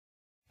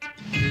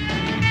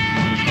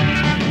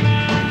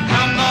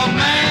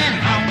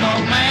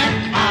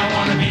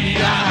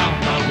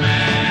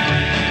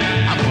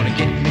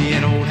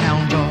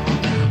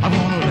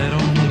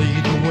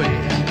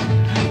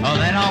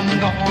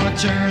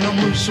turn 'em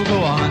loose will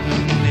go on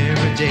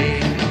every day.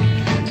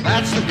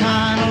 That's the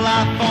kind of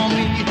life for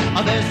me.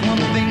 There's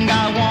one thing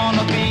I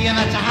wanna be, and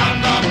that's a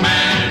hound dog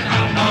man,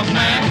 hound dog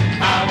man.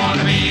 I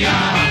wanna be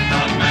a